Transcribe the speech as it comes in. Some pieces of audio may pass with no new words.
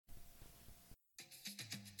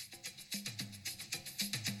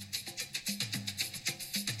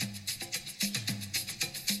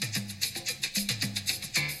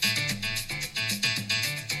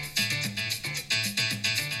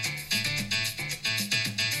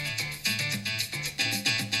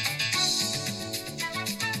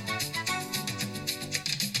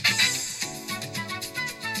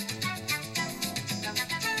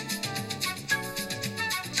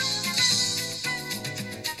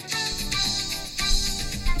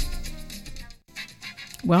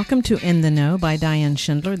Welcome to In the Know by Diann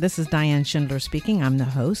Schindler. This is Diann Schindler speaking. I'm the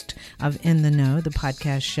host of In the Know, the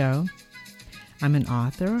podcast show. I'm an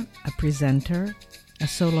author, a presenter, a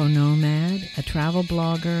solo nomad, a travel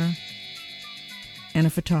blogger, and a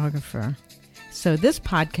photographer. So this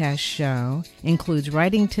podcast show includes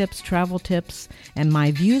writing tips, travel tips, and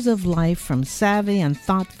my views of life from savvy and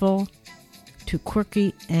thoughtful to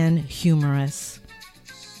quirky and humorous.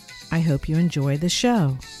 I hope you enjoy the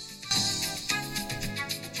show.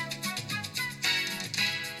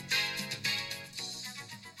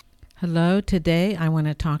 Hello, today I want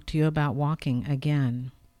to talk to you about walking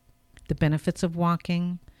again. The benefits of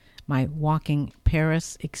walking, my walking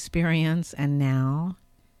Paris experience, and now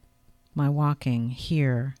my walking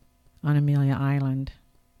here on Amelia Island.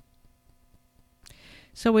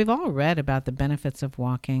 So we've all read about the benefits of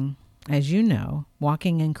walking. As you know,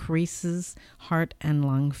 walking increases heart and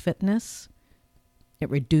lung fitness. It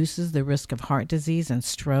reduces the risk of heart disease and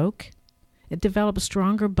stroke. It develops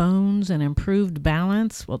stronger bones and improved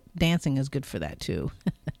balance. Well, dancing is good for that too.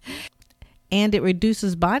 And it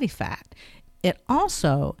reduces body fat. It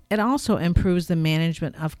also improves the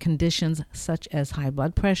management of conditions such as high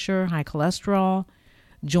blood pressure, high cholesterol,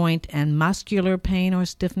 joint and muscular pain or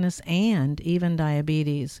stiffness, and even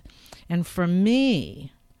diabetes. And for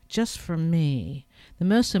me, just for me, the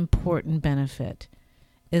most important benefit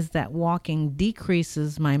is that walking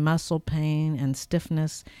decreases my muscle pain and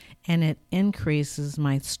stiffness, and it increases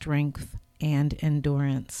my strength and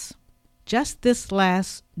endurance. Just this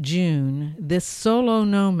last June, this solo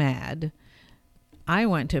nomad, I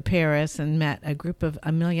went to Paris and met a group of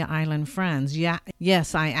Amelia Island friends.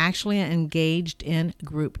 Yes, I actually engaged in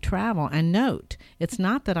group travel. And note, it's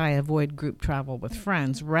not that I avoid group travel with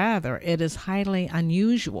friends. Rather, it is highly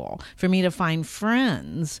unusual for me to find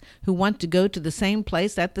friends who want to go to the same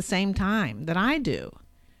place at the same time that I do.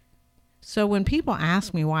 So when people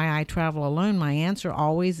ask me why I travel alone, my answer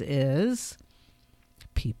always is,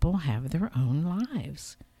 people have their own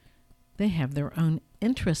lives. They have their own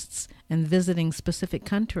interests in visiting specific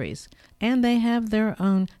countries, and they have their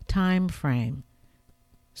own time frame.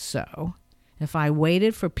 So, if I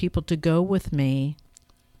waited for people to go with me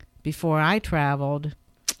before I traveled,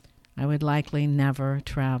 I would likely never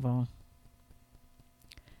travel.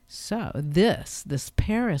 So, this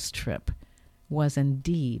Paris trip was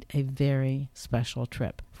indeed a very special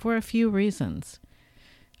trip for a few reasons.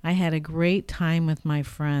 I had a great time with my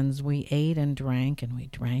friends. We ate and drank, and we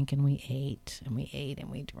drank and we ate, and we ate and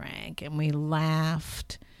we drank, and we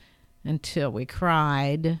laughed until we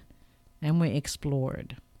cried, and we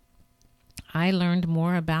explored. I learned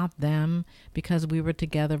more about them because we were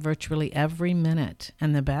together virtually every minute.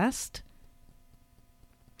 And the best?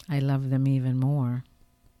 I love them even more.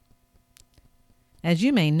 As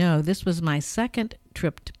you may know, this was my second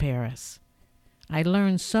trip to Paris. I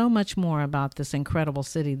learned so much more about this incredible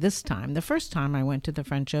city this time. The first time I went to the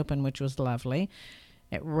French Open, which was lovely.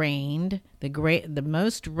 It rained, the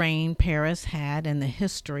most rain Paris had in the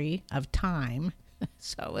history of time.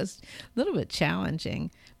 So it was a little bit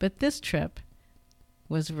challenging. But this trip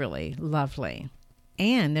was really lovely.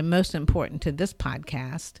 And most important to this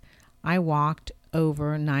podcast, I walked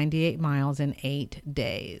over 98 miles in 8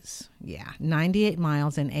 days. Yeah, 98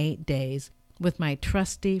 miles in 8 days. With my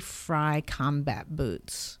trusty Fry combat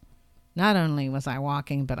boots. Not only was I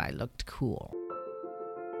walking, but I looked cool.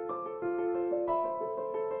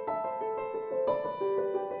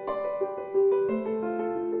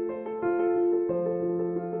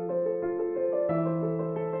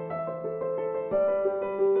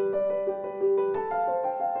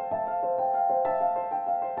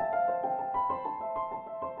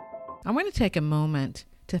 I want to take a moment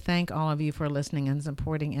to thank all of you for listening and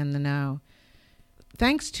supporting In the Know.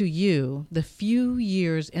 Thanks to you, the few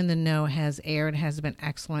years In the Know has aired has been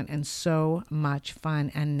excellent and so much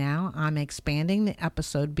fun. And now I'm expanding the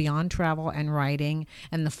episode beyond travel and writing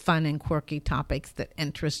and the fun and quirky topics that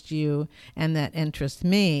interest you and that interest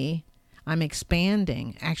me. I'm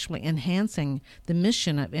expanding, actually enhancing the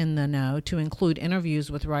mission of In the Know to include interviews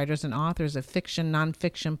with writers and authors of fiction,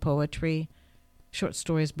 nonfiction, poetry, short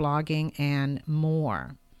stories, blogging, and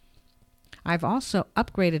more. I've also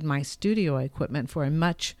upgraded my studio equipment for a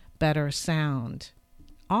much better sound.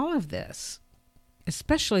 All of this,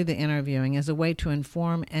 especially the interviewing, is a way to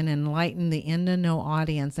inform and enlighten the In the Know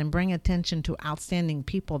audience and bring attention to outstanding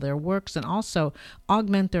people, their works, and also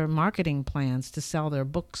augment their marketing plans to sell their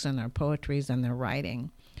books and their poetries and their writing.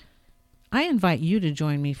 I invite you to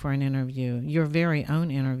join me for an interview, your very own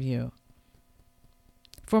interview.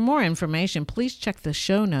 For more information, please check the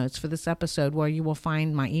show notes for this episode where you will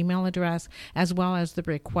find my email address as well as the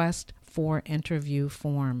request for interview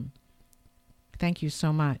form. Thank you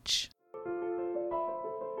so much.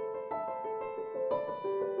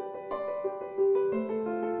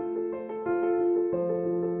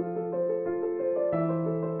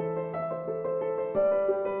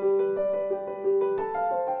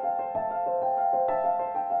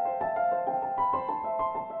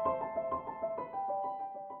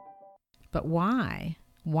 But why?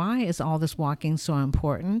 Why is all this walking so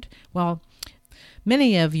important? Well,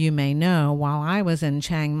 many of you may know while I was in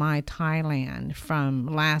Chiang Mai, Thailand from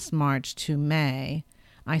last March to May,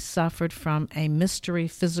 I suffered from a mystery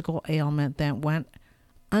physical ailment that went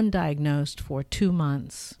undiagnosed for 2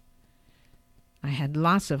 months. I had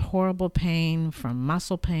lots of horrible pain, from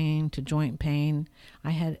muscle pain to joint pain.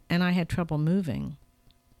 I had trouble moving.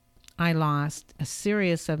 I lost a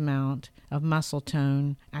serious amount of muscle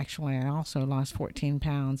tone. Actually, I also lost 14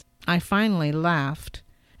 pounds. I finally left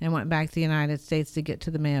and went back to the United States to get to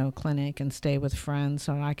the Mayo Clinic and stay with friends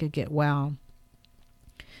so I could get well.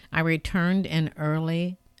 I returned in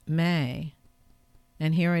early May,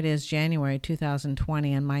 and here it is January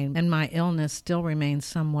 2020, and my illness still remains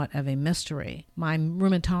somewhat of a mystery. My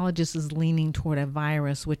rheumatologist is leaning toward a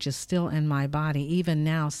virus which is still in my body, even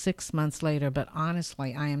now 6 months later, but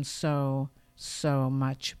honestly, I am so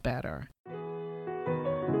much better.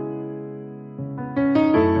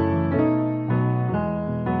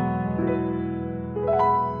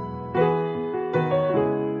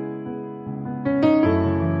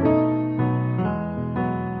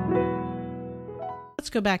 Let's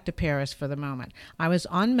go back to Paris for the moment. I was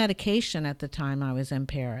on medication at the time I was in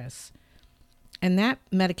Paris, and that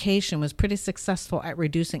medication was pretty successful at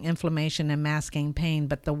reducing inflammation and masking pain,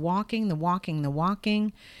 but the walking,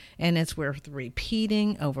 and it's worth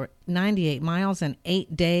repeating over 98 miles in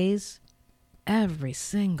 8 days. Every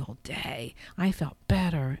single day, I felt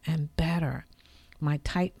better and better. My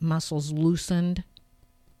tight muscles loosened.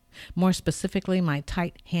 More specifically, my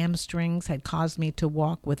tight hamstrings had caused me to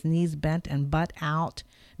walk with knees bent and butt out.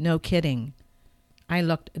 No kidding. I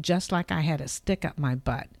looked just like I had a stick up my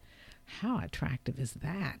butt. How attractive is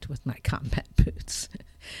that with my combat boots? It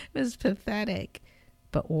was pathetic.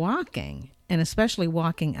 But walking, and especially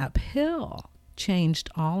walking uphill, changed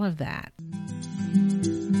all of that.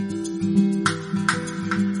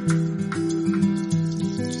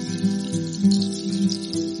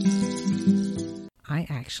 I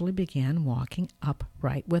actually began walking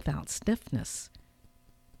upright without stiffness.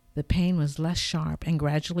 The pain was less sharp and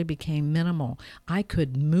gradually became minimal. I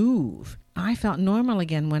could move. I felt normal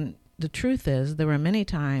again when the truth is there were many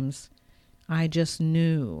times I just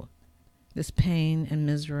knew this pain and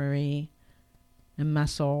misery and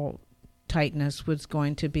muscle tightness was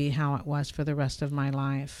going to be how it was for the rest of my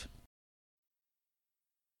life.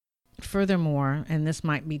 Furthermore, and this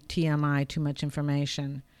might be TMI, too much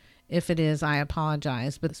information, if it is, I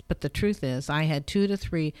apologize, but the truth is I had 2 to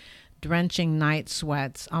 3 drenching night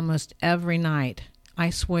sweats almost every night. I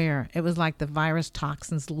swear, it was like the virus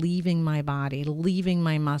toxins leaving my body, leaving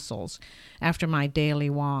my muscles after my daily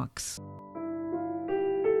walks.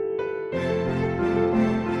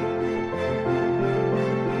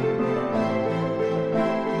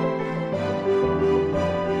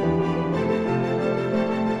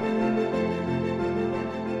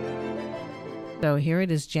 So here it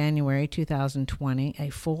is January 2020, a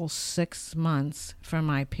full 6 months from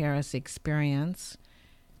my Paris experience,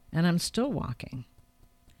 and I'm still walking.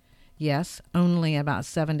 Yes, only about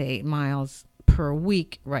 7 to 8 miles per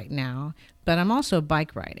week right now, but I'm also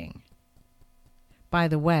bike riding. By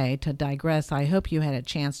the way, to digress, I hope you had a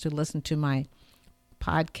chance to listen to my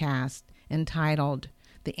podcast entitled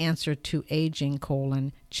The Answer to Aging,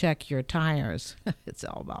 Check Your Tires. It's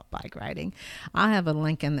all about bike riding. I'll have a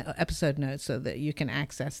link in the episode notes so that you can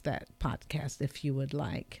access that podcast if you would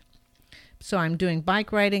like. So I'm doing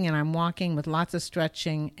bike riding and I'm walking with lots of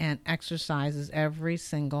stretching and exercises every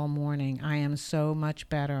single morning. I am so much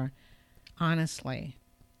better. Honestly,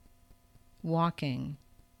 walking,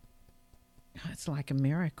 it's like a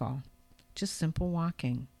miracle. Just simple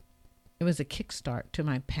walking. It was a kickstart to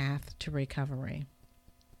my path to recovery.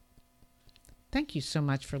 Thank you so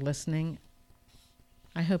much for listening.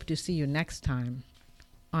 I hope to see you next time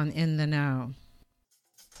on In the Know.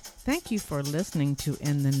 Thank you for listening to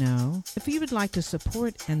In the Know. If you would like to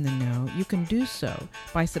support In the Know, you can do so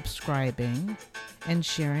by subscribing and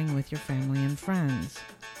sharing with your family and friends.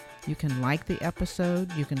 You can like the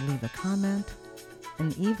episode, you can leave a comment,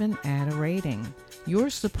 and even add a rating. Your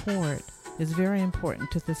support is very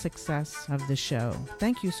important to the success of the show.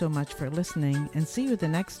 Thank you so much for listening, and see you the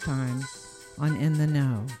next time on In the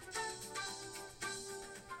Know.